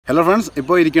Hello friends,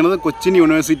 ഇപ്പോൾ ഇരിക്കുന്നത് കൊച്ചിൻ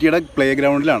യൂണിവേഴ്സിറ്റിയുടെ പ്ലേ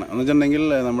ഗ്രൗണ്ടിലാണ്. എന്ന് വെച്ചിട്ടുണ്ടെങ്കിൽ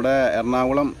നമ്മുടെ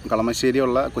എറണാകുളം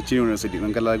കളമശ്ശേരിയുള്ള കൊച്ചിൻ യൂണിവേഴ്സിറ്റി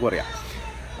നിങ്ങൾക്ക് എല്ലാവർക്കും അറിയാം.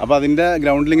 അപ്പോൾ അതിൻ്റെ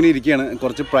ഗ്രൗണ്ടിൽ ഇങ്ങനെ ഇരിക്കുകയാണ്.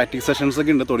 കുറച്ച് പ്രാക്ടീസ് സെഷൻസ്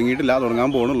ഒക്കെ ഉണ്ട്, തുടങ്ങിയിട്ടില്ല,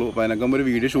 തുടങ്ങാൻ പോകുന്നുള്ളൂ. അപ്പോൾ അതിനൊക്കെ ഒരു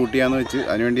വീഡിയോ ഷൂട്ട് ചെയ്യാമെന്ന് വെച്ച്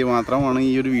അതിനുവേണ്ടി മാത്രമാണ്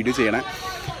ഈ ഒരു വീഡിയോ ചെയ്യണേ.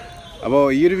 അപ്പോൾ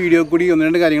ഈ ഒരു വീഡിയോ കൂടി ഒന്ന്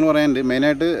രണ്ട് കാര്യങ്ങൾ പറയാനുണ്ട്.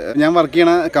 മെയിനായിട്ട് ഞാൻ വർക്ക്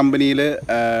ചെയ്യണ കമ്പനിയിൽ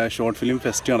ഷോർട്ട് ഫിലിം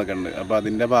ഫെസ്റ്റ് നടക്കുന്നുണ്ട്. അപ്പോൾ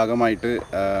അതിൻ്റെ ഭാഗമായിട്ട്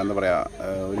എന്താ പറയുക,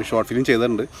 ഒരു ഷോർട്ട് ഫിലിം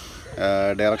ചെയ്തിട്ടുണ്ട്.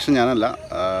 ഡയറക്ഷൻ ഞാനല്ല,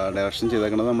 ഡയറക്ഷൻ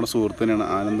ചെയ്തേക്കുന്നത് നമ്മുടെ സുഹൃത്തിനാണ്,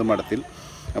 ആനന്ദ് മഠത്തിൽ.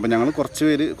 അപ്പോൾ ഞങ്ങൾ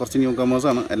കുറച്ച് ന്യൂ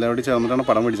കമേഴ്സാണ്, എല്ലാവരോടും ചേർന്നിട്ടാണ്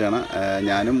പടം പിടിച്ചാണ്.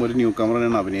 ഞാനും ഒരു ന്യൂ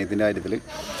കമറാണ് അഭിനയത്തിൻ്റെ കാര്യത്തിൽ.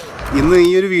 ഇന്ന് ഈ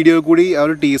ഒരു വീഡിയോ കൂടി ആ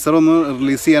ഒരു ടീസർ ഒന്ന്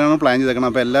റിലീസ് ചെയ്യാനാണ് പ്ലാൻ ചെയ്തേക്കണം.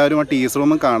 അപ്പോൾ എല്ലാവരും ആ ടീസർ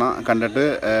ഒന്ന് കണ്ടിട്ട്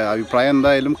അഭിപ്രായം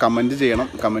എന്തായാലും കമൻറ്റ് ചെയ്യണം.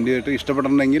 കമൻറ്റ് ചെയ്തിട്ട്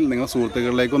ഇഷ്ടപ്പെട്ടിട്ടുണ്ടെങ്കിൽ നിങ്ങൾ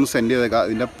സുഹൃത്തുക്കളിലേക്ക് ഒന്ന് സെൻഡ് ചെയ്തേക്കാം.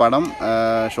 ഇതിൻ്റെ പടം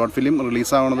ഷോർട്ട് ഫിലിം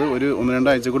റിലീസാവുന്നത് ഒരു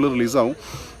 1-2 ആഴ്ചക്കുള്ളിൽ റിലീസാവും.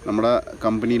 നമ്മുടെ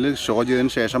കമ്പനിയിൽ ഷോ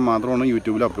ചെയ്തതിന് ശേഷം മാത്രമാണ്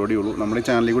യൂട്യൂബിൽ അപ്ലോഡ് ചെയ്യുള്ളൂ. നമ്മുടെ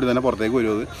ചാനലിൽ കൂടി തന്നെ പുറത്തേക്ക്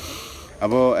വരുന്നത്.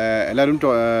 അപ്പോൾ എല്ലാവരും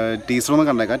ടീസർ ഒന്ന്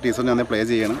കണ്ടേക്കാം. ടീസർ ഞാൻ പ്ലേ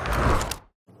ചെയ്യണം.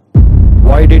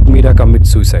 Why did Meera commit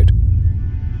suicide?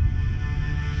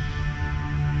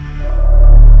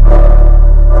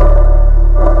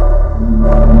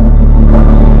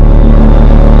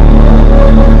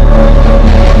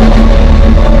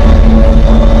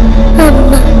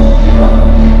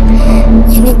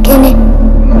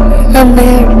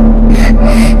 അമ്മയോട്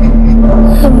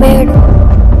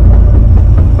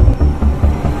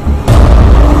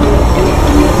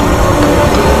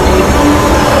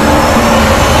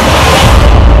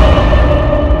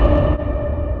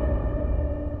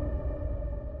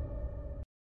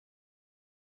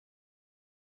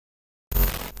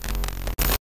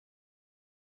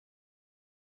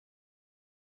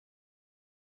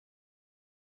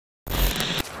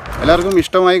എല്ലാവർക്കും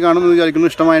ഇഷ്ടമായി കാണുമെന്ന് വിചാരിക്കുന്നു.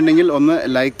 ഇഷ്ടമായിട്ടുണ്ടെങ്കിൽ ഒന്ന്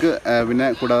ലൈക്ക്, പിന്നെ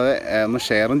കൂടാതെ ഒന്ന്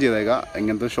ഷെയറും ചെയ്തേക്കാം.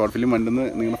 ഇങ്ങനത്തെ ഷോർട്ട് ഫിലിം ഉണ്ടെന്ന്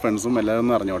നിങ്ങളുടെ ഫ്രണ്ട്സും എല്ലാവരും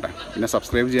ഒന്ന് അറിഞ്ഞോട്ടെ. പിന്നെ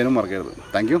സബ്സ്ക്രൈബ് ചെയ്യാനും മറക്കരുത്.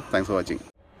 Thanks for watching.